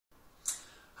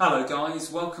Hello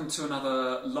guys, welcome to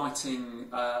another lighting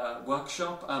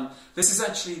workshop. This is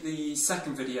actually the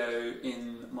second video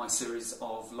in my series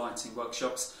of lighting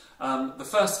workshops. The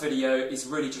first video is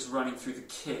really just running through the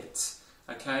kit.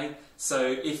 Okay, so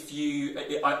if you,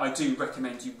 I do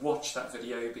recommend you watch that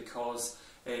video because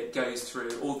it goes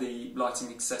through all the lighting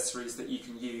accessories that you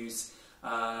can use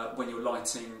when you're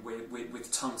lighting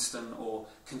with tungsten or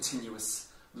continuous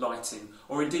lighting,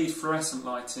 or indeed fluorescent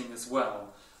lighting as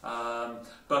well.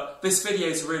 But this video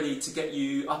is really to get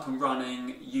you up and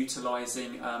running,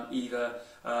 utilising either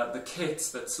the kit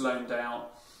that's loaned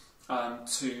out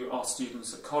to our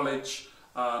students at college,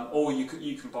 or you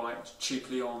can buy it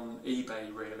cheaply on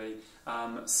eBay really.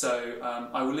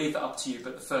 I will leave that up to you,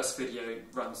 but the first video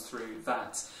runs through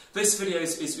that. This video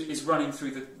is running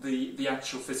through the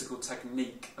actual physical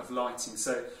technique of lighting.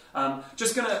 So I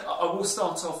will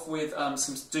start off with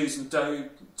some do's and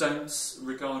don'ts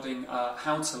regarding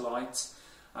how to light,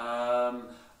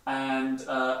 and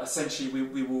essentially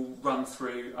we will run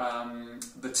through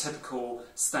the typical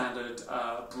standard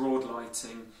broad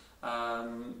lighting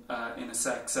in a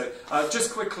sec. So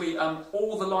just quickly,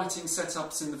 all the lighting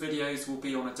setups in the videos will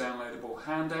be on a downloadable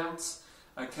handout.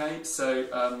 Okay,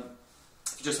 so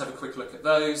if you just have a quick look at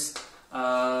those,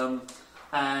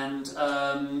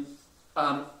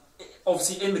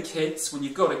 obviously in the kits, when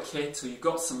you've got a kit or you've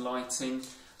got some lighting,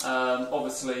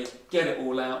 obviously get it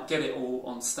all out, get it all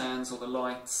on stands or the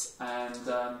lights, and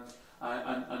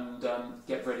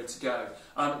get ready to go.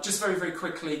 Just very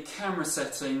quickly, camera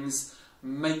settings.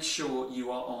 Make sure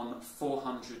you are on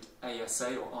 400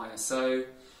 ASA or ISO.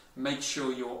 Make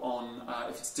sure you're on,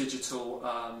 if it's digital,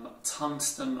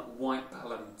 tungsten white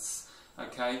balance.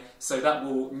 Okay, so that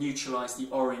will neutralise the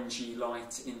orangey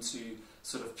light into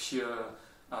sort of pure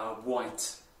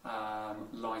white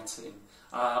lighting.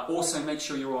 Also make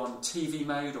sure you're on TV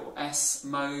mode or S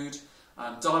mode.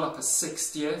 Dial up a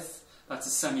 60th, that's a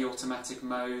semi-automatic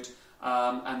mode.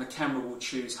 And the camera will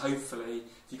choose, hopefully,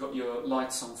 if you've got your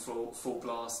lights on full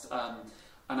blast,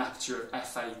 an aperture of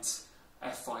f8,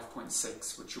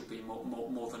 f5.6, which will be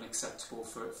more than acceptable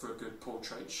for a good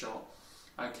portrait shot.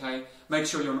 Okay, make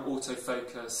sure you're on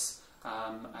autofocus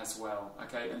as well.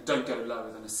 Okay, and don't go lower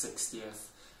than a 60th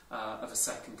of a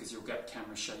second because you'll get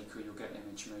camera shake or you'll get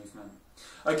image movement.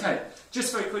 Okay,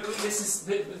 just very quickly, this is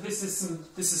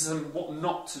some what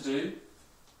not to do.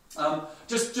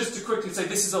 Just to quickly say,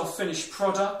 this is our finished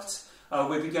product.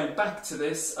 We'll be going back to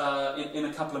this in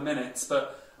a couple of minutes,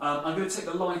 but I'm going to take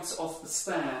the lights off the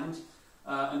stand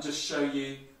and just show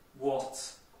you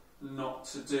what not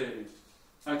to do.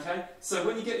 Okay, so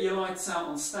when you get your lights out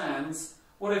on stands,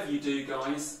 whatever you do,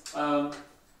 guys,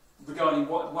 regarding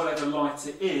whatever light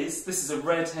it is, this is a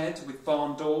redhead with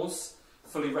barn doors.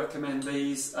 Fully recommend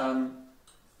these.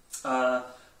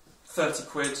 30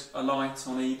 quid a light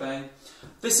on eBay.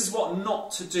 This is what not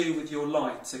to do with your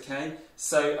light, okay?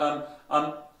 So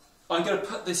I'm going to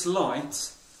put this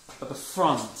light at the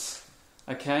front,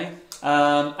 okay?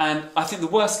 And I think the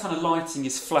worst kind of lighting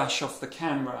is flash off the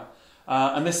camera.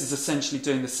 And this is essentially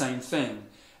doing the same thing.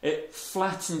 It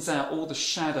flattens out all the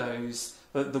shadows,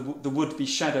 the would-be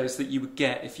shadows that you would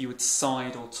get if you would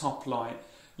side or top light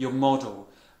your model.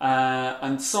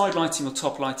 And side lighting or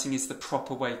top lighting is the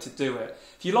proper way to do it.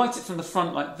 If you light it from the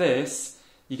front like this,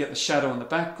 you get the shadow in the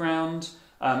background.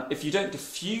 If you don't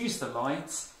diffuse the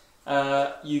light,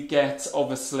 you get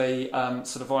obviously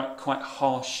sort of quite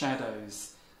harsh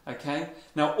shadows. Okay.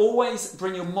 Now always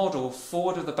bring your model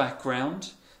forward of the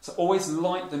background. So always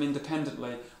light them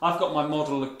independently. I've got my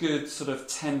model a good sort of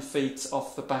 10 feet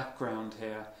off the background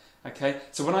here. Okay.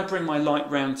 So when I bring my light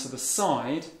round to the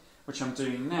side, which I'm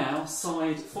doing now,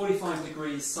 side 45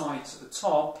 degrees side to the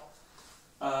top,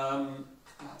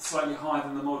 slightly higher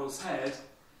than the model's head,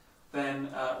 then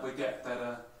we get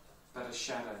better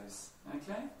shadows.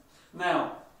 Okay.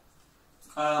 Now,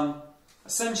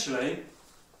 essentially,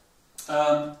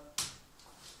 put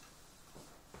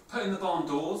in the barn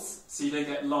doors so you don't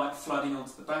get light flooding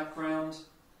onto the background,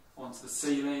 onto the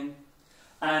ceiling,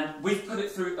 and we've put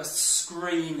it through a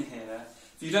screen here.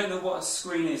 If you don't know what a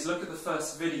screen is, look at the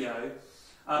first video.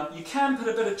 You can put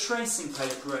a bit of tracing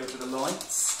paper over the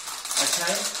lights.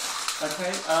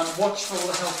 Okay. Watch for all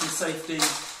the health and safety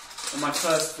in my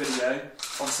first video.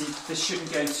 Obviously, this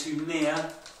shouldn't go too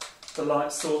near the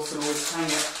light source, and always hang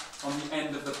it on the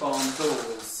end of the barn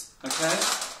doors. Okay,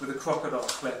 with a crocodile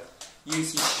clip.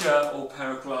 Use your shirt or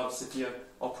pair of gloves if you're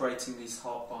operating these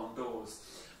hot barn doors.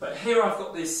 But here I've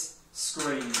got this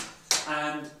screen,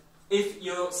 and if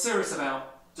you're serious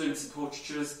about doing some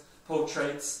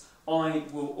portraits, I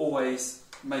will always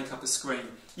make up a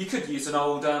screen. You could use an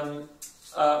old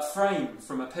frame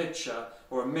from a picture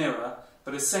or a mirror,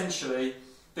 but essentially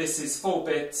this is 4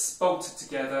 bits bolted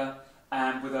together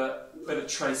and with a bit of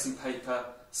tracing paper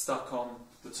stuck on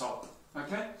the top.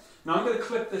 Okay? Now I'm going to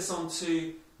clip this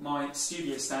onto my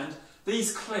studio stand.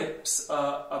 These clips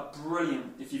are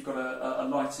brilliant if you've got a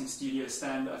lighting studio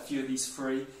stand, a few of these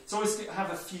free. It's always good to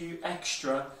have a few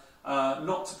extra,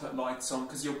 not to put lights on,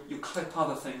 because you'll clip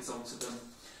other things onto them.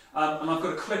 And I've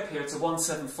got a clip here, it's a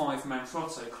 175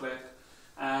 Manfrotto clip,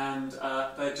 and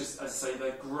they're just, as I say,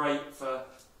 they're great for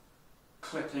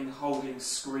clipping, holding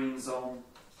screens on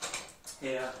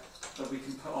here that we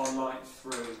can put our light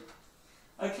through.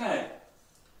 Okay,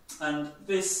 and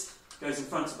this goes in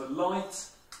front of a light.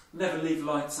 Never leave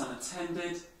lights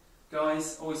unattended.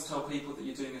 Guys, always tell people that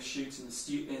you're doing a shoot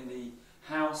in the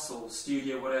house or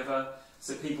studio, whatever,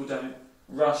 so people don't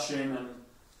rush in and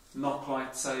knock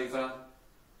lights over.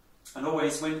 And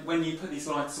always, when you put these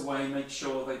lights away, make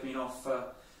sure they've been off for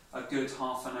a good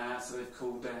half an hour so they've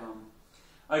cooled down.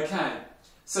 Okay,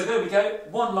 so there we go,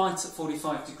 one light at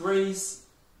 45 degrees,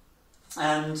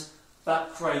 and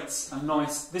that creates a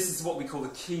nice, this is what we call the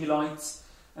key light,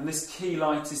 and this key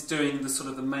light is doing the sort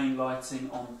of the main lighting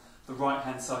on the right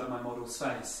hand side of my model's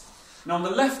face. Now on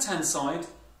the left hand side,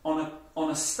 on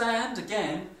a stand,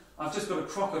 again, I've just got a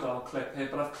crocodile clip here,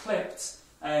 but I've clipped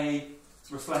a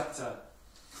reflector.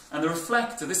 And the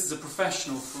reflector, this is a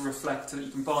professional reflector that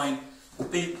you can buy.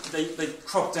 They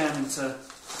crop down into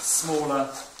smaller,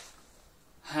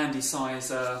 handy size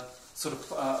sort of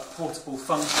portable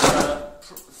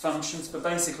functions. But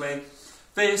basically,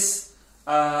 this,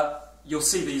 you'll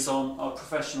see these on our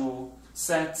professional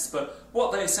sets. But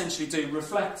what they essentially do,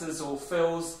 reflectors or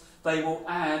fills, they will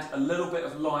add a little bit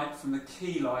of light from the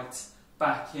key light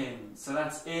back in. So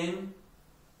that's in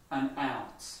and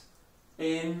out.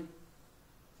 In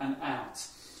and out.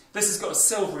 This has got a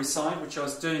silvery side, which I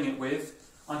was doing it with.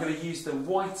 I'm going to use the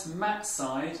white matte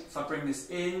side. If I bring this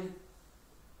in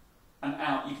and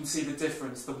out, you can see the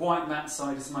difference. The white matte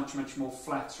side is much, much more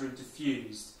flatter and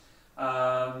diffused.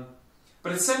 But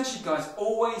essentially, guys,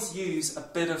 always use a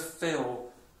bit of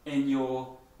fill in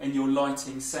your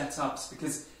lighting setups,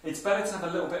 because it's better to have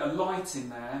a little bit of light in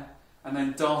there and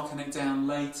then darken it down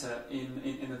later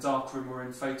in the darkroom or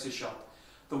in Photoshop.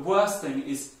 The worst thing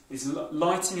is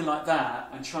lighting it like that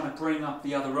and trying to bring up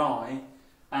the other eye,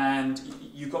 and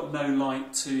you've got no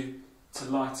light to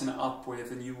lighten it up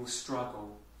with, and you will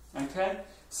struggle. Okay?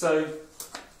 So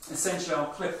essentially I'll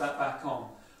clip that back on.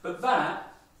 But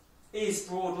that is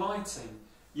broad lighting.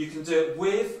 You can do it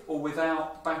with or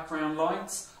without background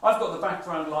lights. I've got the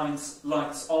background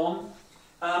lights on.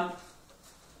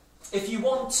 If you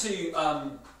want to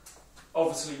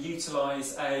obviously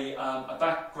utilise a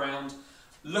background,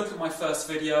 look at my first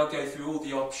video, I'll go through all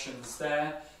the options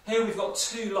there. Here we've got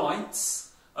 2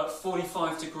 lights at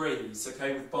 45 degrees,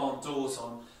 okay, with barn doors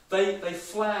on. They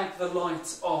flag the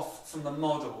light off from the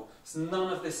model, so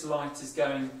none of this light is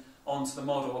going onto the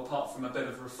model apart from a bit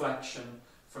of reflection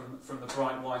from the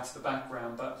bright white of the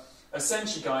background. But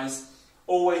essentially, guys,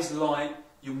 always light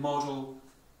your model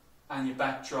and your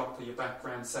backdrop or your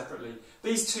background separately.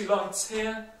 These 2 lights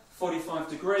here, 45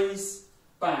 degrees,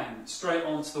 bang, straight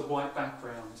onto the white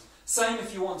background. Same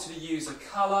if you wanted to use a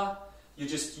colour, you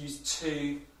just use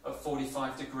 2 at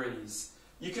 45 degrees.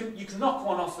 You can knock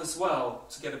one off as well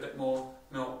to get a bit more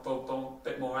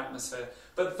atmosphere.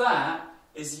 But that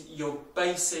is your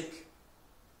basic,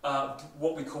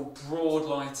 what we call broad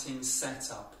lighting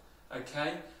setup.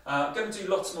 Okay, I'm going to do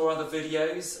lots more other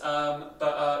videos,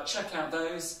 but check out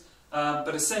those.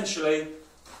 But essentially,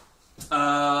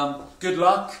 good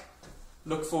luck.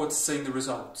 Look forward to seeing the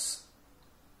results.